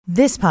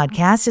This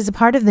podcast is a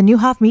part of the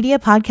Newhoff Media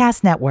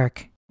Podcast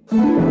Network.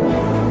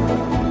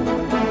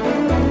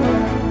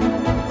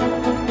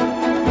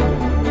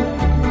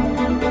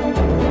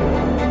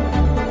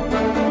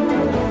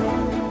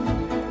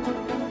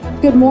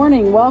 Good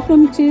morning.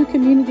 Welcome to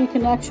Community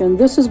Connection.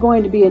 This is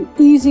going to be an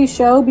easy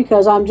show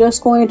because I'm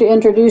just going to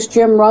introduce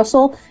Jim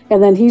Russell,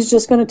 and then he's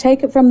just going to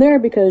take it from there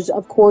because,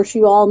 of course,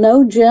 you all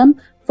know Jim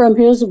from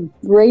his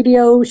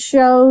radio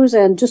shows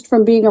and just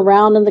from being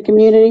around in the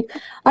community.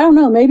 I don't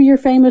know, maybe you're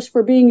famous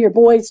for being your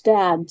boys'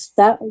 dads.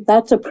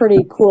 That's a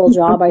pretty cool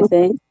job, I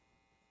think.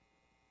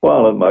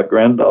 Well, and my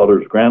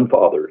granddaughter's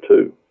grandfather,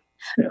 too.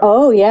 Yeah.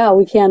 Oh, yeah,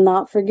 we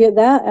cannot forget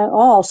that at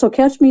all. So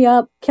catch me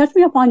up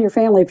on your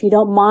family if you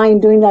don't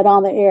mind doing that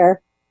on the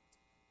air.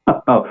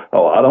 Oh,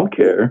 I don't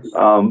care.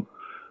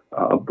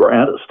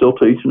 Brad is still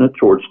teaching at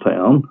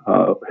Georgetown.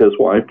 His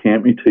wife,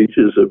 Cammie,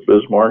 teaches at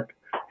Bismarck,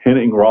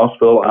 Henning,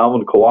 Rossville,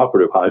 Alvin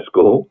Cooperative High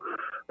School.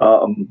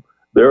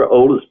 Their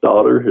oldest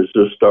daughter has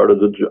just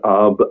started a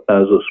job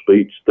as a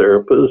speech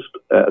therapist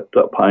at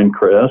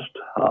Pinecrest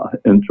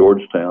in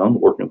Georgetown,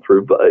 working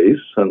through VACE,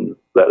 and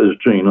that is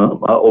Gina,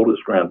 my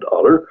oldest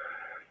granddaughter.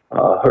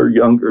 Her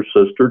younger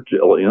sister,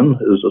 Jillian,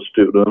 is a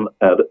student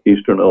at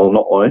Eastern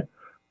Illinois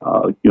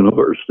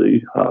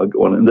University,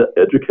 going into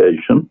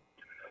education.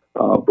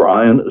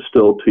 Brian is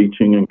still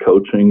teaching and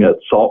coaching at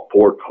Salt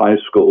Fork High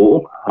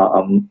School,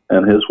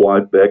 and his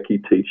wife, Becky,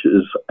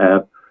 teaches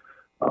at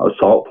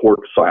Salt Fork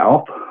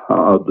South,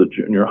 the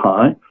junior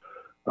high.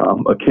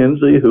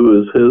 Mackenzie,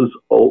 who is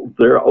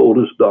their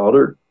oldest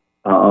daughter,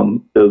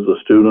 is a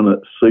student at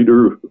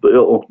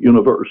Cedarville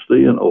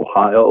University in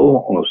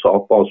Ohio on a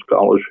softball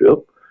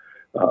scholarship.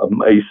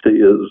 Macy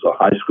is a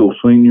high school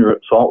senior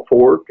at Salt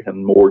Fork,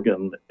 and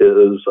Morgan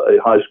is a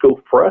high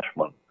school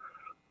freshman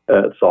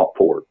at Salt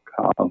Fork.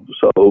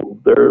 So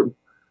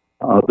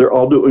they're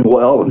all doing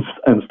well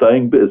and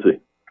staying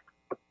busy.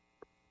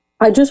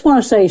 I just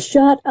want to say,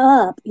 shut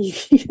up. You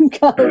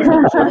guys.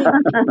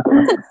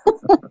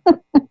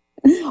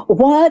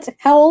 What?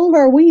 How old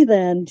are we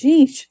then?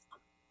 Geez.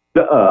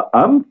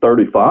 I'm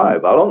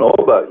 35. I don't know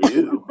about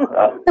you.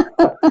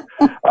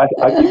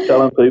 I keep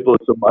telling people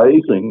it's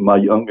amazing. My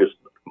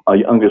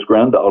youngest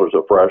granddaughter's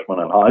a freshman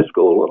in high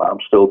school, and I'm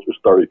still just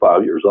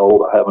 35 years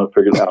old. I haven't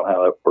figured out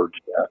how that works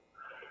yet.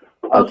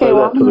 I say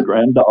that to the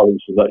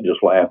granddaughters, and they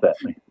just laugh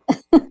at me.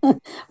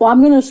 Well,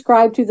 I'm going to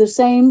ascribe to the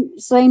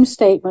same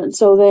statement.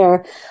 So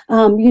there,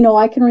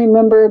 I can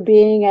remember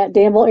being at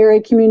Danville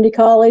Area Community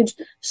College,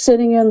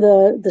 sitting in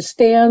the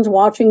stands,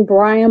 watching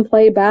Brian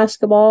play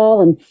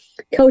basketball and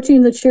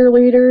coaching the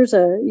cheerleaders.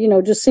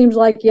 Just seems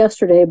like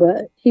yesterday,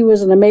 but he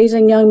was an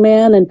amazing young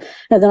man. And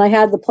then I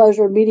had the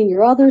pleasure of meeting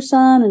your other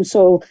son. And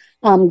so,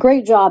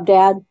 great job,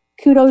 Dad.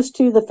 Kudos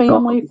to the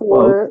family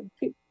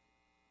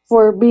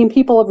for being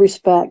people of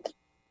respect.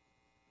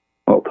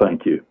 Well,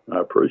 thank you. I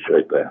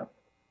appreciate that.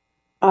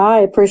 I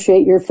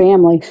appreciate your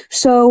family.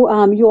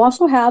 So you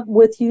also have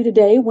with you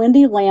today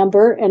Wendy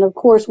Lambert, and of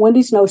course,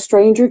 Wendy's no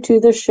stranger to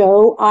the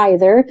show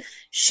either.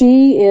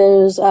 She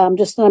is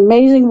just an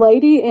amazing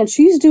lady, and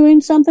she's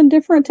doing something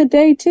different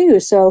today too.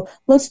 So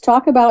let's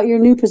talk about your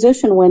new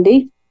position,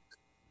 Wendy.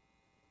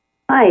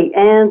 Hi,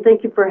 and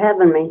thank you for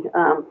having me.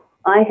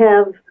 I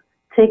have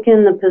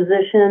taken the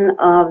position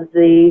of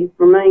the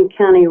Vermilion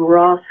County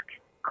ROSC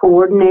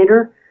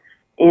coordinator,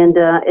 and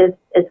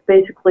it's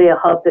basically a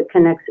hub that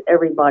connects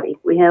everybody.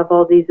 We have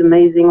all these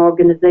amazing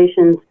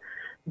organizations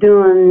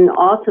doing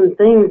awesome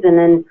things,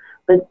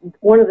 but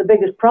one of the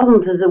biggest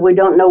problems is that we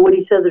don't know what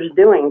each other's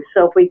doing.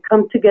 So if we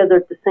come together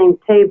at the same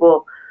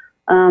table,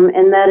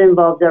 and that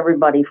involves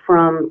everybody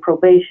from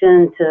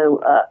probation to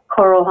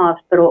Carle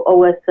Hospital,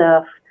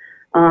 OSF,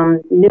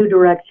 New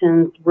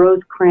Directions,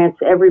 Rosecrans,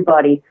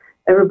 everybody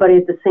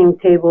at the same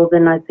table,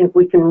 then I think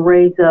we can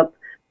raise up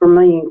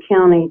Vermilion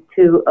County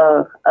to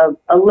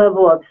a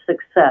level of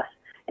success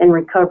and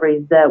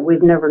recovery that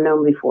we've never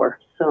known before.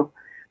 So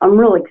I'm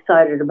really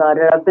excited about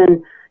it. I've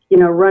been,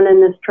 running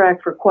this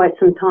track for quite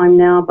some time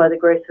now. By the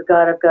grace of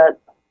God, I've got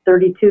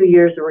 32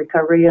 years of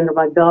recovery under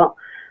my belt.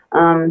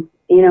 And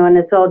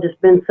it's all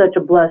just been such a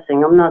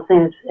blessing. I'm not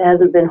saying it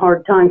hasn't been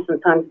hard times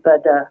sometimes,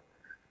 but,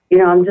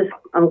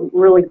 I'm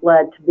really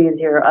glad to be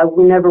here. I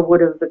never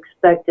would have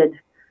expected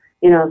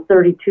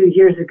 32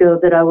 years ago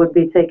that I would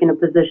be taking a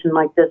position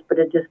like this, but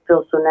it just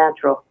feels so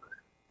natural.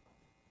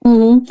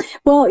 Mm-hmm.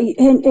 Well,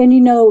 and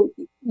you know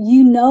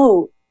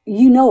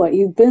it.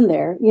 You've been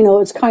there.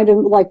 It's kind of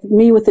like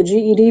me with the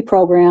GED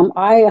program.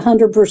 I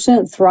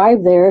 100%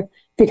 thrived there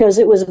because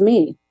it was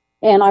me.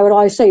 And I would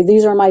always say,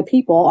 these are my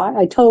people.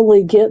 I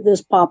totally get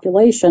this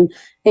population.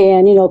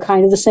 And,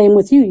 kind of the same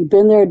with you. You've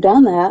been there,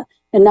 done that,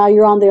 and now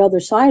you're on the other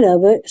side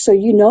of it. So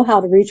you know how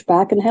to reach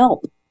back and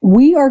help.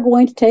 We are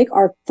going to take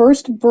our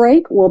first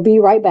break. We'll be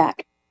right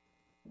back.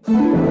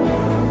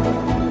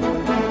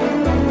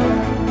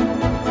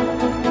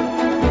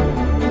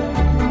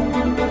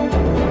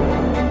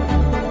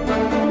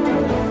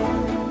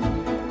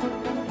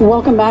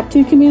 Welcome back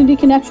to Community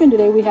Connection.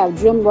 Today we have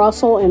Jim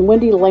Russell and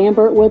Wendy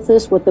Lambert with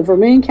us with the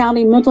Vermilion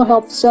County Mental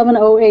Health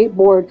 708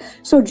 Board.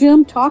 So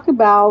Jim, talk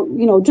about,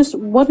 just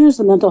what is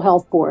the Mental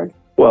Health Board?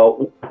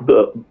 Well,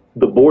 the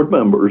board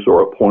members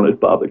are appointed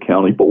by the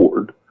county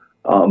board,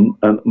 and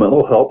the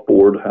Mental Health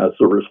Board has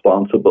the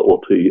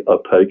responsibility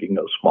of taking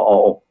a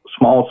small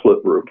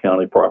sliver of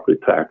county property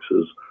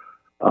taxes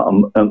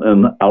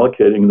and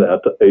allocating that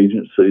to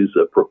agencies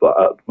that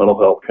provide mental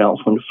health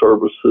counseling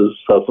services,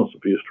 substance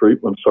abuse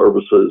treatment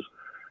services,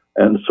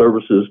 and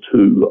services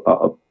to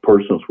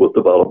persons with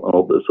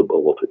developmental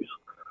disabilities.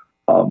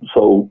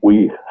 So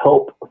we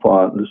help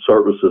fund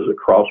services at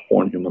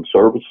Crosspoint Human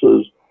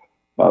Services,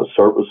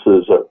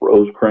 services at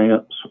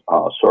Rosecrans,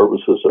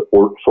 services at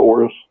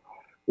WorkSource.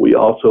 We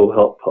also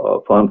help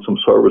fund some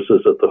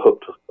services at the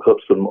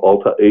Hoopston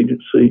Malta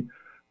Agency,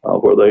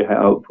 where they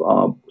have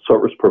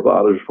service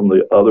providers from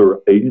the other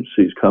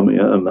agencies come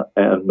in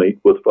and meet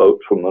with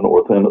folks from the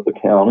north end of the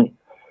county.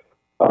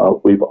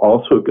 We've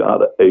also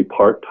got a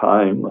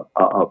part-time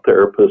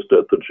therapist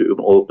at the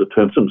Juvenile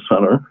Detention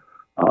Center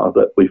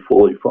that we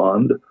fully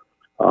fund.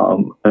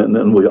 And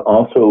then we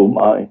also,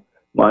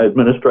 my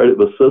administrative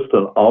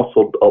assistant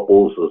also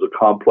doubles as a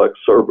complex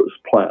service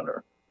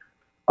planner.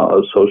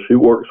 So she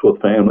works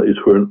with families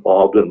who are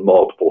involved in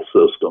multiple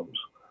systems.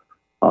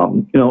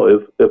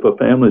 If a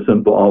family's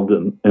involved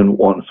in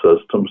one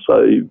system,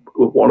 say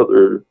one of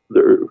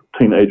their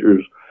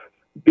teenagers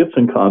gets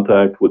in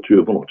contact with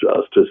juvenile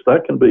justice,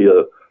 that can be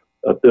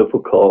a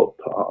difficult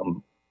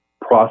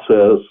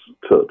process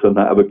to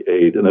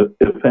navigate. And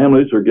if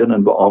families are getting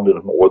involved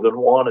in more than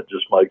one, it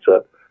just makes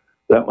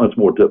that much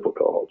more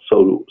difficult.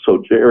 So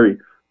Jerry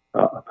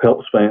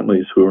helps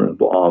families who are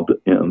involved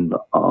in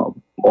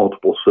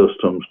multiple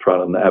systems try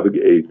to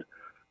navigate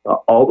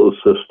all those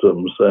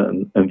systems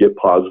and get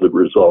positive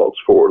results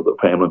for the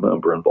family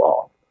member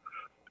involved.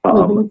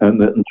 And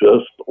then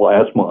just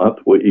last month,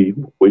 we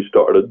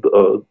started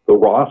the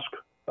ROSC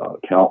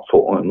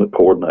Council and the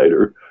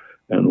coordinator,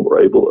 and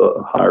were able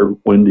to hire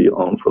Wendy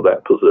on for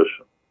that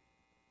position.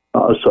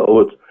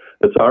 So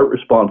it's our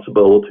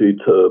responsibility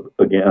to,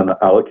 again,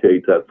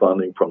 allocate that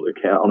funding from the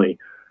county,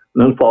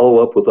 and then follow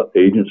up with the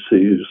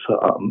agencies,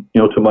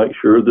 to make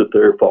sure that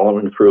they're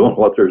following through on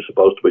what they're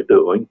supposed to be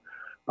doing.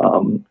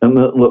 And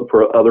then look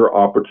for other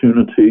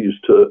opportunities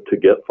to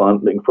get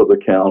funding for the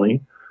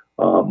county,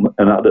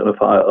 and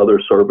identify other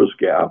service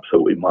gaps that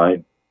we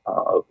might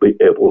be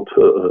able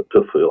to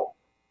fill.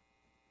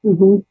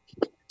 Mm-hmm.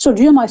 So,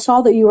 Jim, I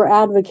saw that you were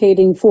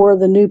advocating for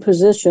the new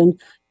position.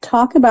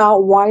 Talk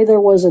about why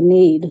there was a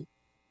need.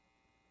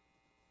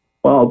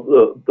 Well,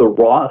 the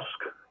ROSC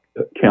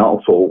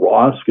Council,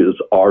 ROSC is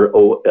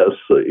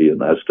ROSC,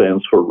 and that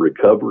stands for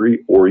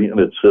Recovery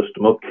Oriented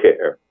System of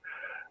Care.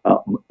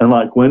 And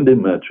like Wendy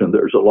mentioned,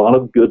 there's a lot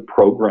of good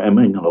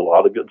programming and a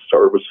lot of good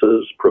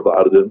services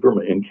provided in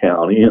Vermilion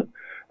County.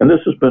 And this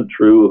has been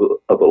true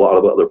of a lot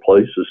of other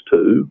places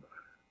too.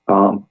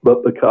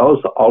 But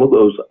because all of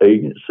those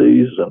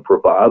agencies and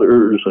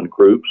providers and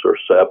groups are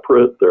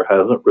separate, there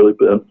hasn't really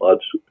been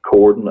much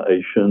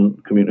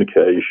coordination,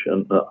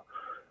 communication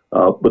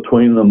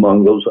between them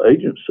among those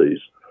agencies.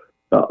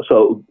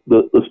 So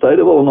the state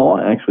of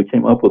Illinois actually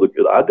came up with a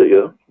good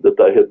idea that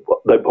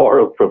they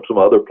borrowed from some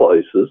other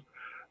places.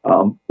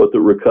 But the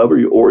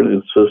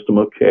recovery-oriented system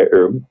of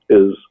care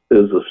is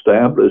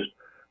established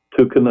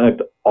to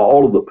connect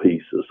all of the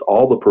pieces,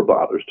 all the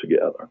providers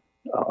together,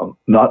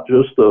 not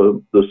just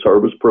the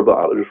service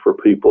providers for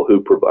people who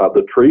provide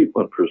the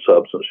treatment for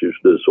substance use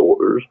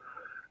disorders,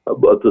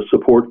 but the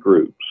support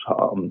groups,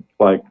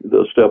 like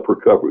the Step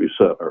Recovery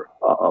Center,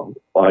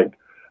 like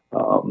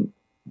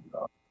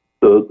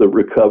the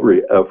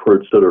recovery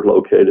efforts that are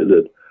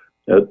located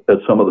at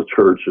some of the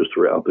churches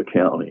throughout the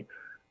county.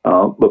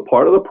 But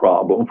part of the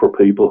problem for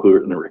people who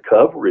are in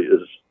recovery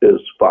is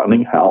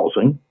finding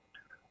housing.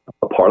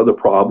 A part of the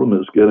problem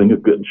is getting a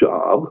good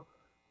job.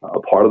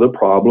 Part of the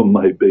problem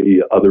may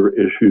be other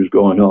issues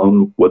going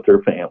on with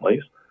their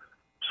families.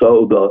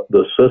 So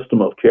the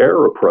system of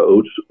care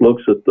approach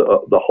looks at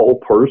the whole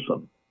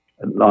person,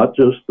 and not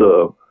just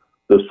the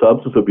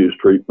substance abuse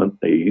treatment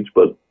needs,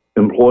 but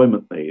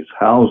employment needs,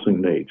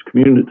 housing needs,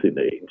 community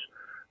needs,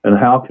 and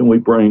how can we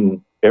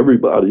bring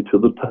everybody to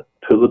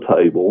the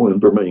table in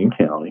Vermilion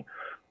County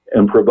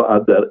and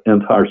provide that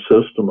entire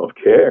system of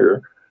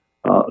care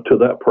to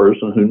that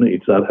person who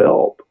needs that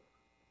help.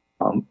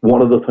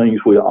 One of the things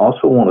we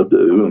also want to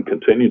do and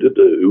continue to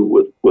do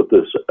with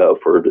this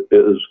effort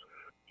is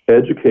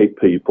educate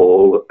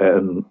people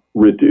and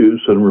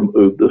reduce and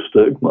remove the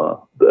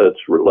stigma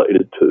that's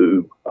related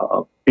to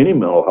any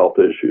mental health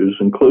issues,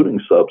 including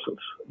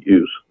substance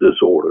use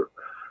disorder.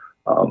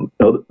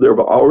 There have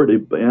already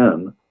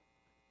been,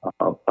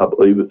 I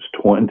believe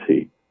it's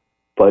 20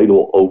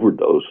 fatal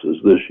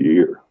overdoses this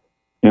year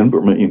in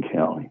Vermilion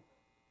County.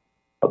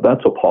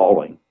 That's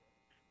appalling.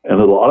 And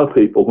a lot of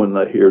people, when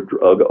they hear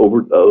drug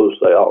overdose,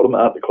 they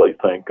automatically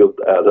think of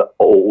that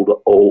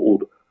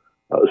old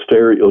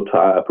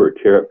stereotype or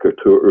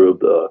caricature of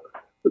the,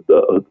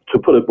 to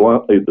put it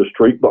bluntly, the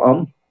street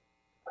bum.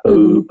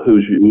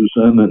 who's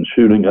using and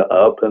shooting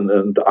up and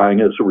then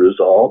dying as a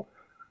result.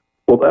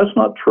 Well, that's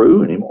not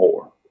true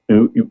anymore.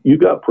 You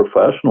got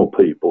professional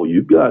people,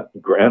 you've got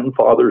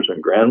grandfathers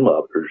and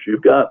grandmothers,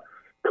 you've got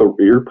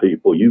career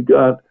people, you've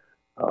got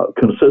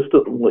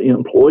consistently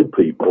employed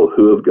people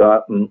who have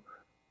gotten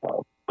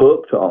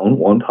hooked on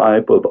one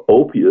type of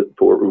opiate,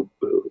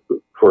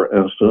 for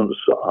instance,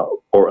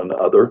 or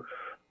another,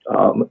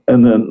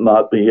 and then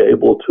not be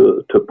able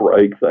to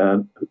break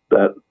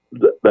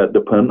that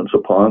dependence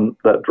upon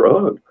that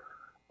drug.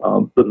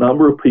 The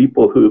number of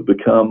people who have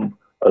become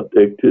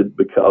addicted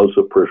because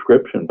of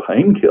prescription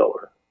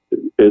painkiller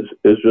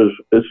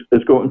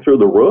is going through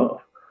the roof,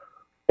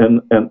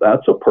 and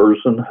that's a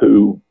person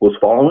who was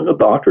following a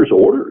doctor's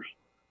orders,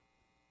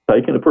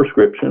 taking a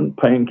prescription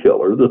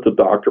painkiller that the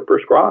doctor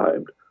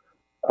prescribed,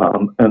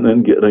 and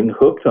then getting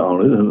hooked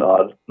on it and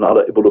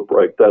not able to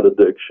break that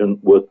addiction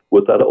with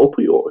that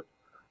opioid.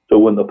 So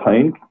when the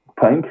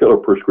painkiller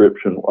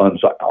prescription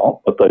runs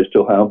out, but they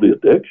still have the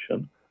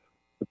addiction,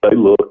 they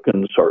look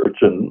and search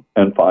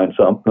and find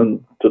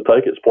something to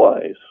take its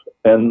place.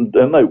 And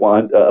then they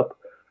wind up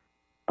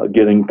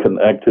getting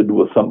connected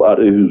with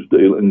somebody who's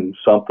dealing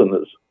something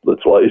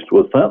that's laced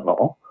with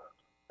fentanyl,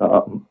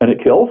 and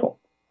it kills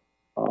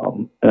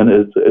them. And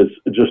it's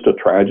just a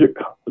tragic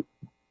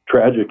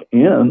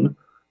end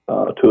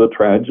to a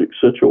tragic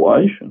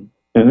situation.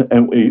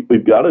 And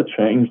we've got to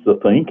change the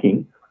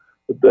thinking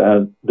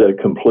that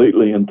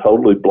completely and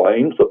totally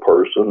blames the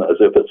person as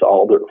if it's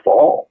all their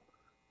fault,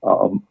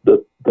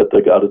 that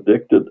they got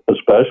addicted,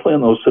 especially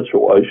in those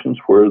situations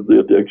where the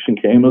addiction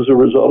came as a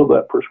result of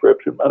that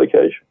prescription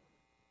medication.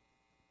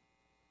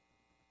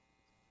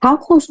 How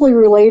closely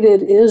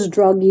related is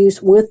drug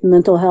use with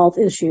mental health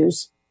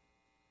issues?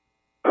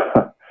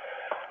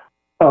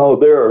 Oh,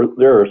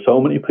 there are so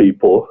many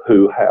people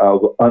who have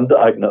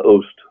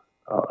undiagnosed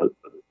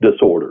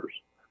disorders.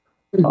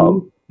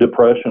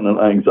 Depression and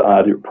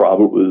anxiety are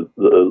probably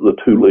the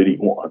two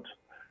leading ones,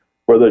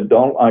 where they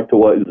don't like the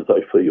way that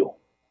they feel.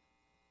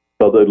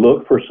 So they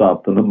look for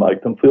something to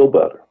make them feel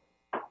better.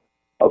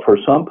 For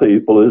some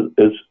people,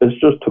 it's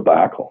just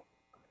tobacco.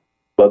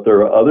 But there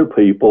are other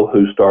people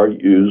who start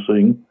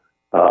using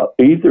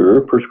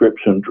either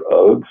prescription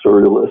drugs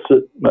or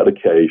illicit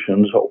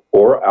medications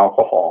or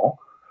alcohol.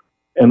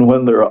 And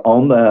when they're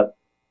on that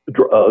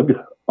drug,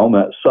 on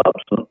that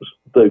substance,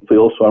 they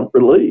feel some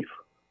relief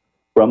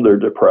from their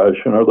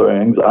depression or their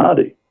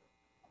anxiety.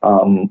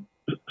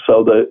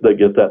 So they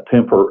get that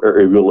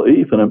temporary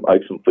relief and it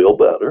makes them feel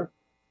better.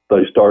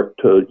 They start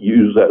to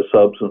use that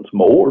substance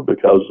more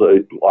because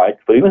they like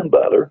feeling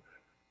better.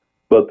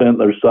 But then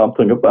there's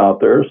something about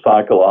their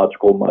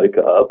psychological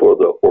makeup or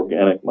the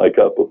organic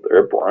makeup of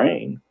their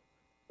brain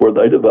where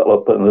they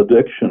develop an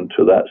addiction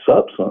to that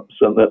substance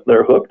and that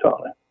they're hooked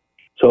on it.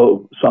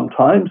 So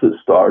sometimes it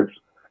starts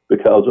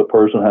because a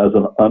person has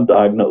an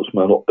undiagnosed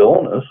mental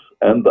illness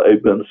and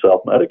they've been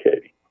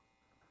self-medicating.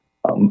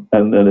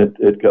 And then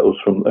it goes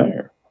from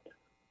there.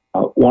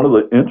 One of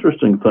the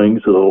interesting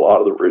things that a lot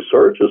of the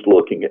research is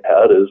looking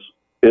at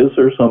is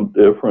there some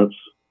difference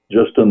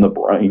just in the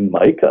brain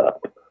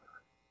makeup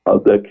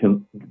that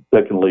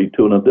can lead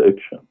to an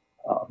addiction?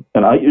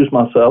 And I use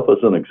myself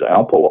as an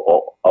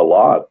example a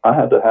lot. I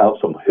had to have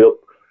some hip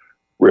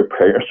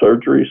repair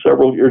surgery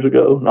several years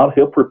ago, not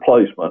hip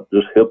replacement,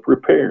 just hip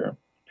repair.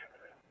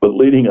 But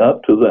leading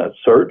up to that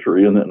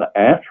surgery and then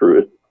after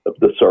it,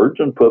 the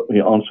surgeon put me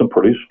on some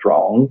pretty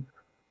strong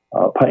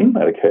pain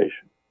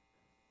medication.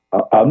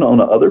 I've known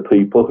other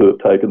people who have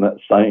taken that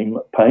same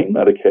pain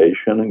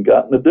medication and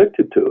gotten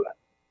addicted to it.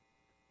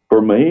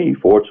 For me,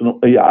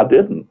 fortunately, I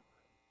didn't.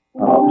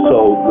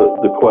 So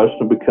the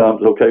question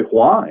becomes, okay,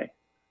 why?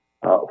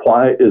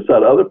 Why is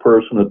that other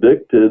person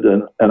addicted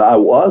and I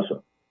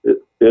wasn't?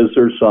 Is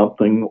there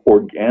something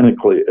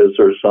organically? Is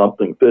there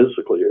something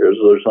physically? Or is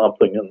there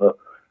something in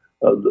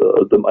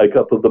the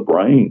makeup of the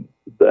brain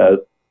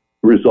that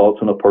results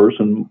in a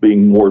person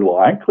being more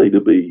likely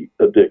to be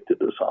addicted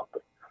to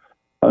something?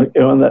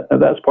 And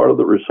that's part of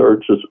the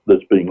research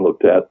that's being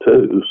looked at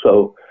too.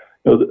 So,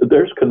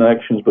 there's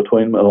connections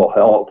between mental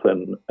health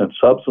and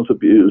substance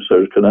abuse.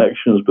 There's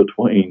connections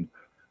between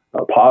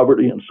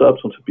poverty and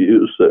substance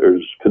abuse.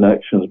 There's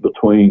connections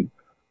between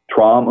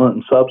trauma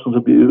and substance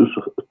abuse,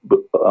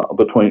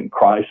 between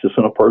crisis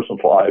in a person's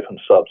life and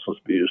substance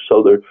abuse.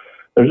 So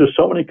there's just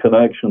so many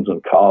connections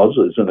and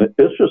causes, and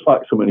it's just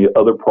like so many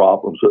other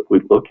problems that we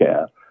look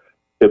at.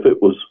 If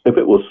it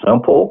was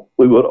simple,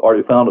 we would have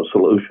already found a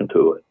solution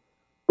to it.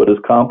 But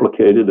it's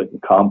complicated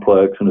and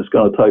complex, and it's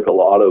going to take a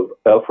lot of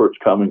efforts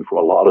coming from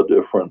a lot of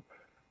different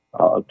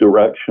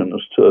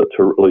directions to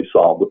really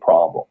solve the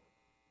problem.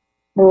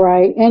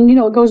 Right. And,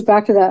 it goes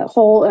back to that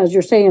whole, as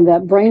you're saying,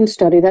 that brain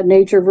study, that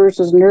nature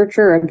versus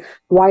nurture, and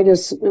why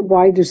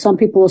do some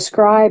people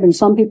ascribe and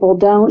some people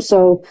don't?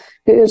 So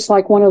it's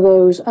like one of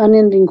those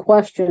unending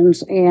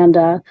questions, and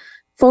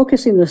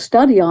focusing the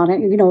study on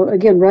it,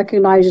 again,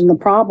 recognizing the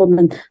problem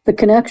and the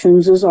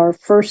connections is our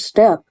first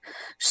step.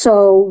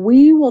 So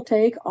we will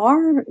take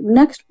our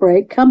next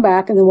break, come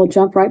back, and then we'll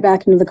jump right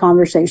back into the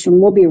conversation.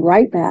 We'll be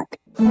right back.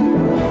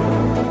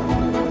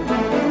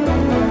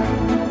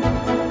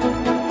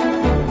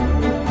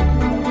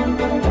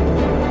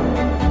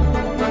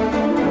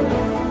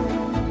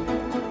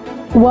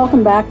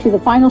 Welcome back to the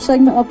final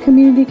segment of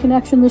Community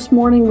Connection this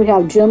morning. We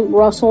have Jim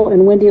Russell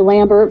and Wendy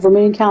Lambert,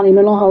 Vermilion County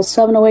Mental Health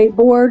 708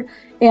 Board,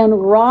 and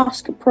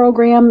ROSC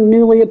program,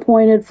 newly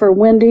appointed for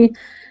Wendy.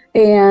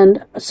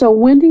 And so,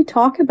 Wendy,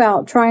 talk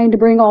about trying to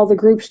bring all the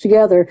groups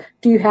together.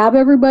 Do you have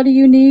everybody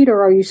you need,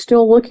 or are you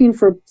still looking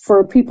for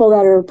people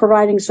that are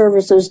providing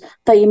services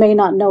that you may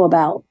not know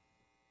about?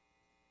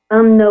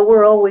 No,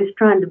 we're always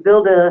trying to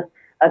build a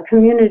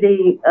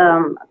community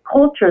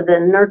culture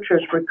that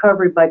nurtures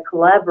recovery by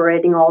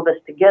collaborating all this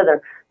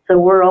together. So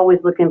we're always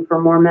looking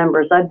for more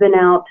members. I've been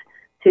out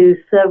to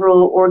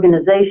several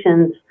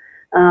organizations.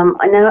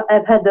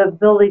 I've had the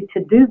ability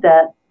to do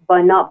that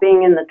by not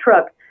being in the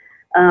truck.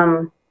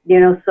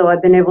 So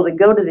I've been able to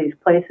go to these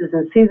places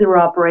and see their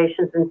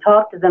operations and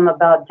talk to them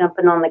about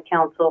jumping on the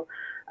council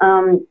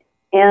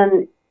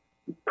and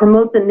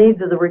promote the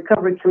needs of the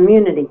recovery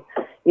community.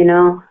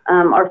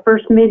 Our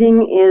first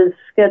meeting is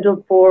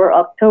scheduled for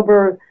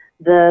October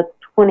the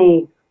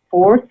 26th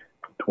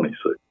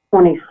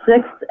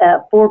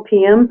at 4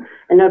 p.m.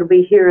 and it'll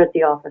be here at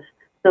the office.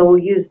 So we'll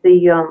use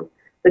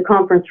the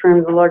conference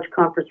room, the large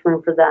conference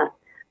room for that.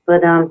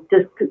 But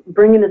just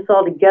bringing us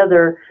all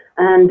together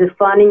and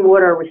defining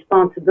what our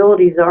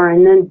responsibilities are,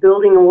 and then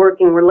building a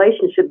working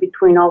relationship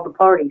between all the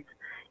parties,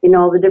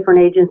 all the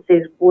different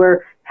agencies,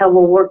 how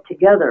we'll work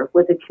together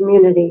with the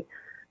community,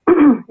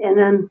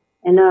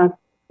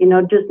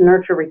 just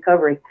nurture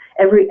recovery.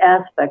 Every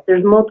aspect.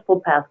 There's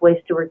multiple pathways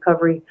to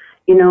recovery,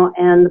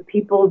 and the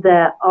people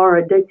that are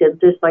addicted,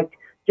 just like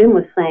Jim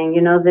was saying,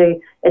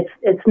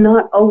 it's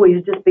not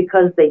always just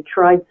because they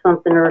tried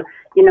something or,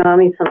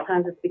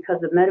 sometimes it's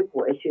because of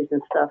medical issues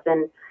and stuff.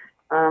 And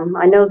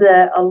I know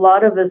that a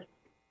lot of us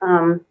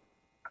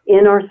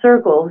in our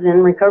circles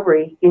in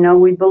recovery,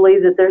 we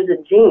believe that there's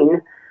a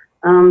gene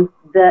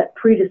that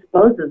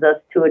predisposes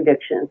us to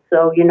addiction.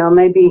 So,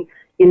 maybe,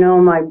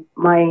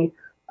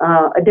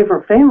 a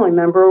different family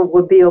member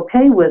would be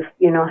okay with,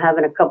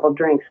 having a couple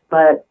drinks.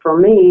 But for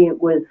me,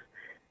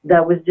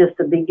 that was just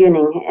the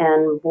beginning.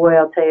 And boy,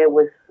 I'll tell you, it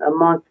was a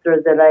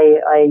monster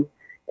that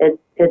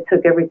it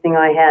took everything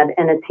I had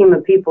and a team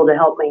of people to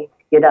help me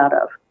get out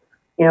of.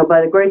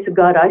 By the grace of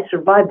God, I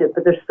survived it,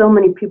 but there's so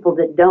many people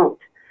that don't,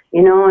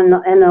 and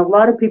a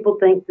lot of people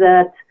think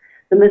that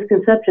the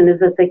misconception is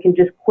that they can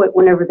just quit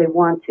whenever they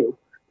want to.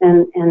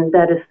 And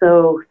that is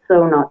so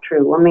not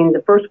true.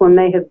 The first one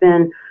may have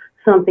been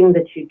something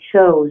that you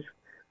chose,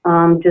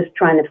 just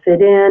trying to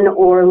fit in,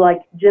 or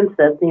like Jim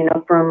said,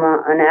 from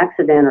an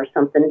accident or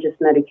something, just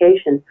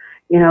medication,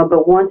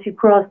 but once you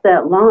cross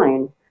that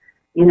line,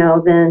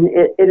 then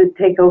it'll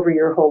take over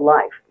your whole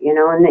life,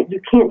 and that you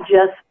can't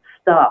just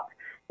stop.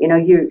 You're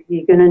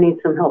going to need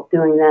some help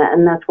doing that,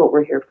 and that's what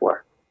we're here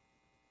for.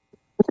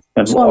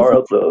 And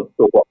Laura, the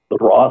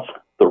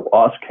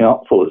ROSC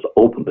Council is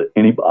open to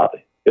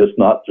anybody. It's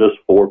not just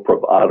for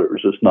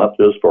providers. It's not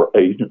just for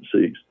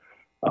agencies.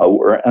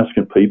 We're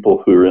asking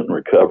people who are in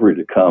recovery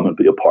to come and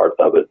be a part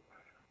of it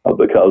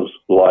because,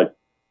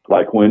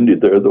 like Wendy,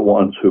 they're the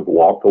ones who've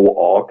walked the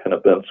walk and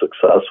have been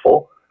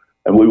successful,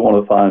 and we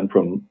want to find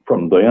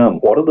from them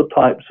what are the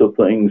types of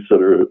things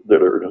that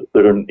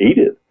are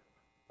needed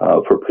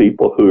for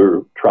people who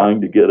are trying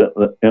to get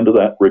into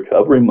that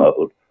recovery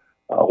mode.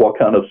 What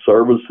kind of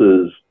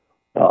services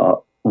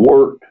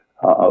work?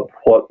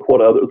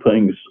 What other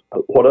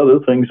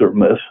things are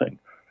missing?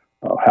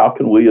 How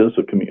can we as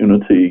a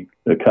community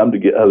come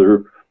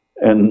together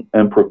and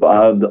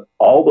provide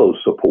all those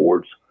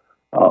supports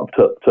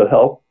to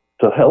help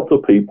the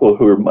people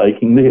who are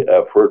making the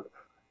effort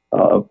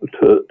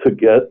to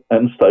get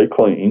and stay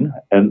clean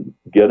and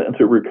get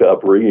into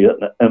recovery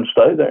and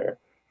stay there.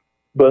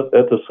 But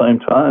at the same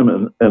time,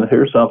 and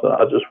here's something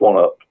I just want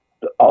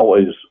to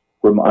always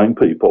remind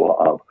people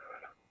of,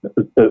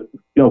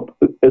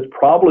 it's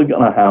probably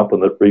going to happen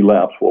that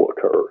relapse will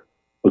occur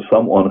with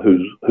someone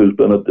who's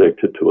been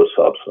addicted to a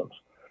substance.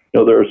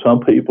 There are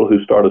some people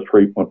who start a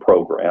treatment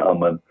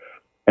program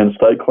and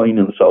stay clean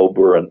and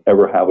sober and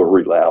never have a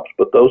relapse,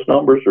 but those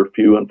numbers are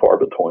few and far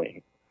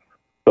between.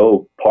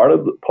 So part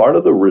of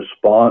the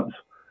response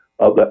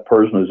of that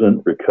person who's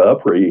in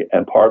recovery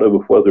and part of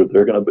whether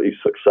they're going to be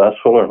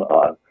successful or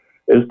not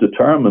is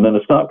determined, and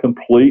it's not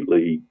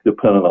completely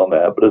dependent on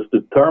that, but it's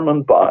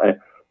determined by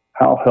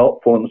how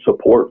helpful and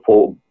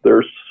supportful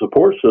their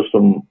support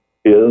system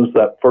is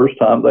that first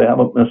time they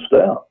haven't missed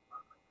out.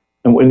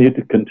 And we need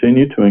to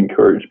continue to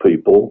encourage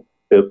people,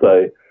 if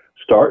they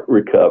start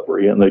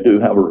recovery and they do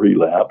have a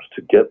relapse,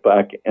 to get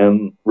back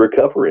in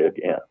recovery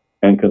again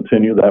and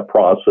continue that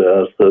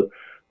process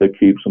that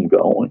keeps them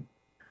going.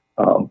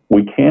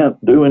 We can't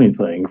do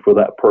anything for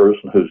that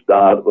person who's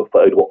died of a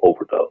fatal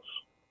overdose.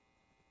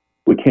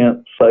 We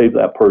can't save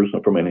that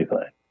person from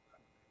anything.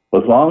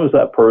 As long as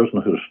that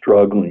person who's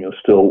struggling is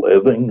still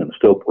living and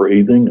still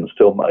breathing and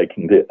still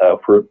making the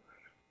effort,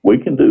 we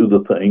can do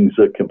the things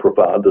that can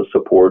provide the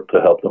support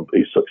to help them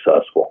be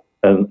successful.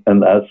 And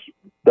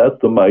that's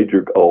the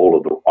major goal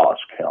of the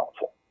ROSC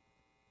Council.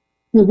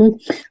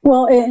 Mm-hmm.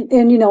 Well, and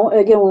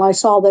again, when I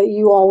saw that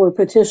you all were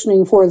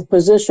petitioning for the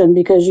position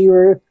because you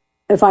were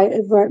if I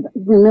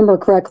remember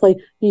correctly,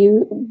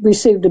 you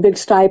received a big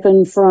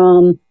stipend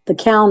from the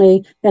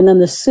county and then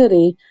the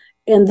city.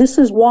 And this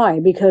is why,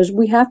 because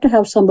we have to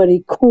have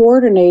somebody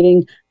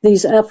coordinating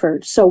these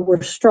efforts. So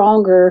we're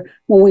stronger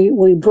when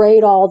we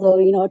braid all the,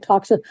 it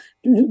talks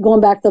going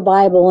back to the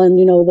Bible and,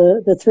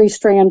 the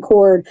 3-strand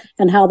cord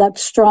and how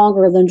that's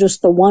stronger than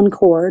just the one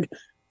cord.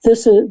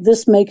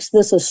 This makes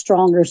this a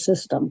stronger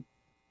system.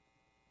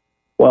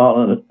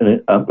 Well,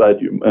 and I'm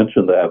glad you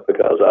mentioned that,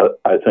 because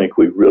I think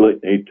we really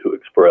need to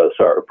express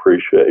our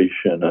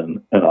appreciation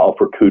and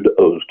offer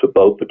kudos to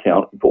both the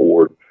county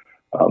board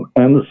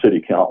and the city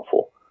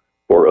council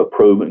for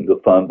approving the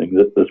funding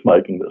that is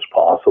making this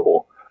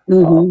possible.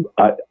 Mm-hmm.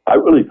 I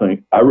really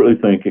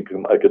think it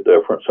can make a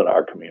difference in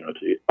our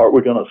community. Are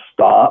we going to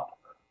stop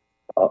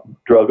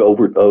drug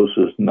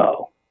overdoses?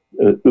 No,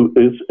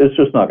 it's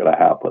just not going to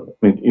happen.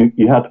 I mean,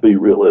 you have to be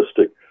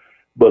realistic.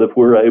 But if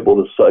we're able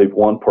to save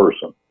one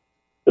person,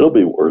 it'll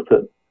be worth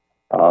it.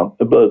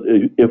 But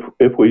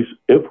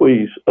if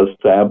we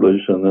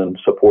establish and then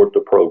support the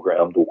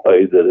program the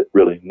way that it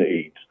really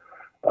needs,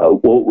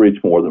 we'll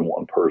reach more than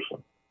one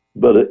person.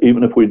 But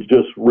even if we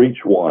just reach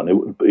one,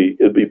 it'd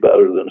be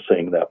better than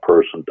seeing that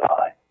person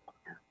die.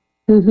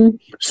 Mm-hmm.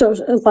 So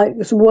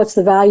what's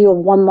the value of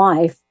one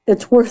life?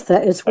 It's worth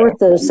that. It's worth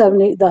the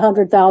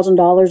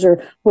 $100,000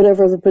 or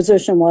whatever the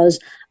position was.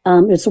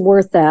 It's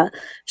worth that.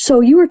 So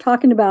you were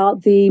talking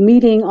about the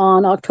meeting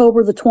on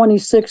October the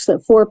 26th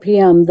at 4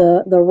 p.m.,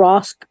 the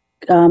ROSC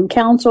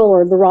Council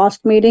or the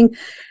ROSC meeting,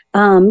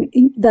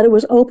 that it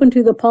was open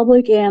to the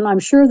public, and I'm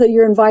sure that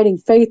you're inviting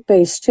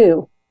faith-based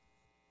too.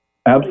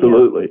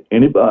 Absolutely.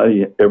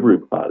 Anybody,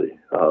 everybody.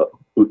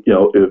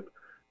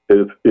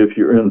 If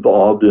you're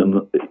involved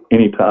in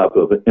any type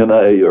of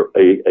NA or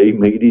AA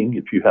meeting,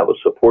 if you have a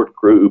support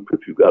group,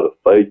 if you've got a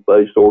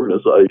faith-based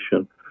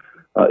organization,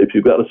 if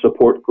you've got a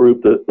support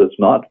group that's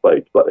not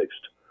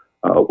faith-based,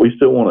 we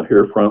still want to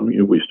hear from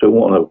you. We still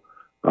want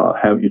to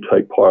have you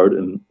take part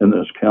in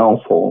this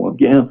council.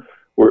 And again,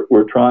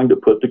 we're trying to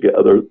put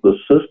together the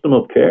system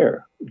of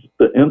care,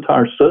 the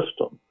entire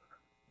system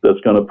that's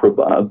going to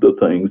provide the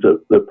things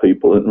that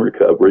people in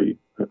recovery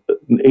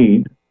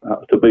need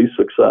to be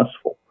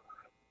successful.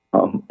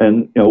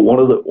 And one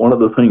of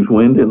the things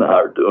Wendy and I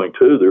are doing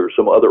too. There are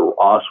some other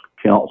ROSC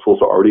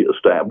councils already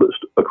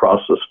established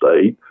across the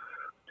state,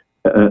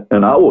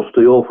 and I will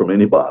steal from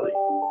anybody.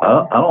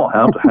 I don't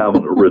have to have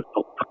an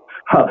original.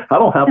 I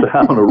don't have to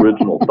have an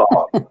original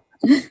thought.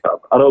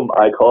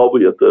 I called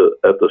me at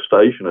the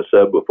station and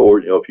said before,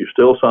 if you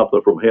steal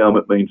something from him,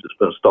 it means it's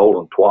been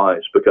stolen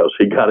twice because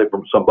he got it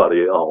from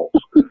somebody else.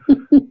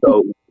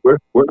 So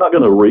we're not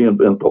going to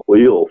reinvent the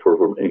wheel for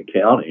Vermilion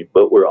County,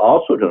 but we're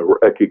also going to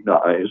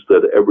recognize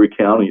that every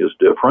county is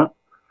different,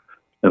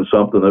 and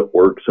something that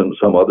works in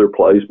some other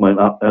place may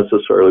not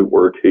necessarily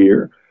work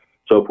here.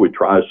 So if we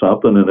try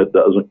something and it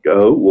doesn't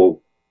go,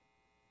 we'll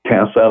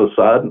cast that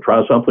aside and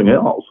try something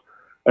else.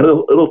 And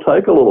it'll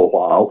take a little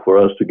while for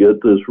us to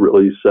get this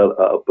really set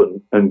up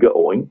and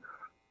going.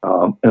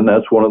 And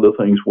that's one of the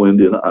things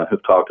Wendy and I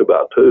have talked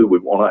about too. We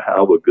want to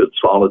have a good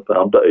solid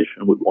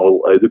foundation. We want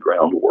to lay the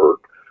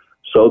groundwork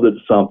so that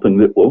it's something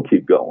that will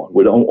keep going.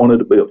 We don't want it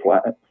to be a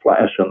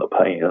flash in the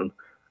pan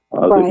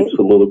that gets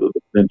a little bit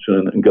of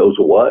attention and goes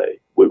away.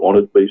 We want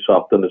it to be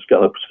something that's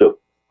going to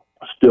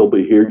still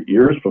be here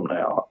years from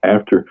now,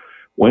 after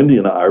Wendy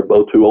and I are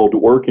both too old to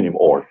work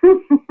anymore.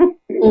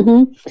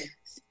 Mm-hmm.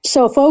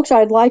 So, folks,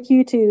 I'd like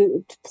you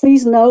to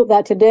please note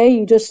that today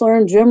you just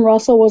learned Jim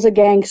Russell was a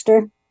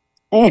gangster.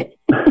 And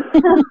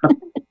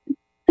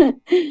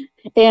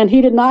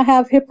he did not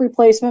have hip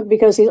replacement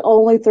because he's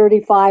only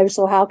 35.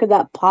 So how could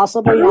that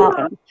possibly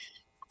happen?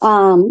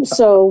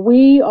 So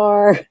we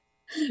are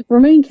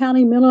Vermilion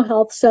County Mental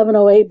Health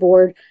 708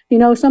 Board.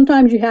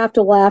 Sometimes you have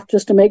to laugh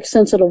just to make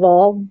sense of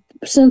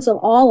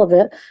all of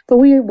it. But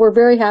we're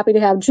very happy to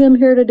have Jim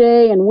here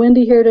today and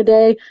Wendy here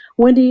today.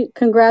 Wendy,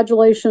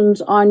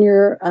 congratulations on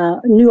your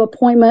new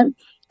appointment.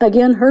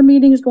 Again, her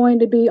meeting is going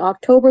to be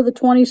October the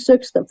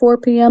 26th at 4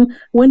 p.m.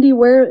 Wendy,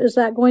 where is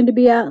that going to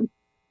be at?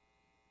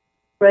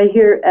 Right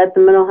here at the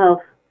Mental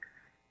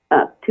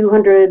Health,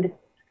 200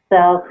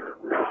 South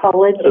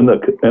College. In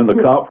the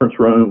conference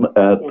room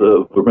at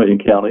the Vermilion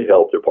County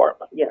Health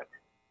Department. Yes.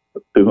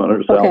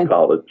 200 South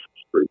College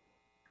Street.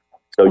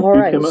 So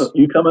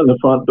you come in the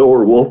front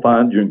door, we'll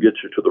find you and get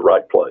you to the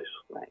right place.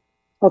 Right.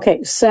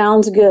 Okay,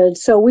 sounds good.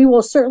 So we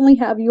will certainly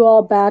have you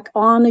all back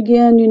on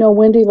again.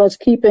 Wendy, let's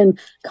keep in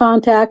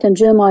contact. And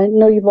Jim, I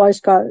know you've always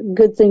got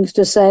good things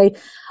to say.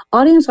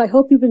 Audience, I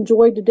hope you've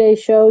enjoyed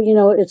today's show.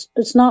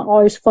 It's not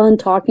always fun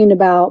talking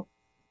about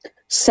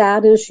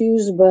sad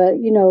issues, but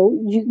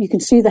you can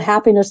see the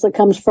happiness that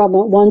comes from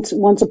it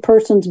once a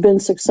person's been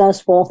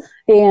successful.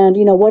 And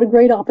what a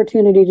great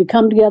opportunity to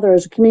come together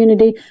as a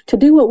community to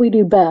do what we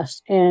do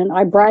best. And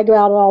I brag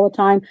about it all the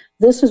time.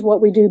 This is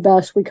what we do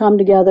best. We come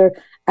together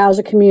as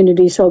a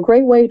community. So a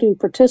great way to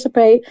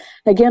participate.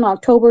 Again,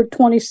 October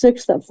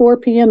 26th at 4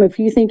 p.m. If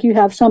you think you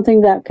have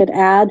something that could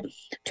add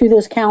to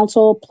this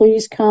council,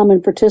 please come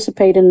and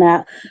participate in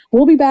that.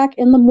 We'll be back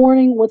in the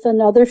morning with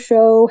another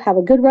show. Have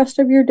a good rest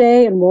of your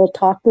day, and we'll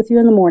talk with you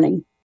in the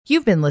morning.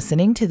 You've been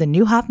listening to the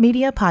Neuhoff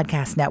Media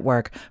Podcast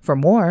Network. For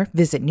more,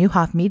 visit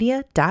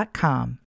neuhoffmedia.com.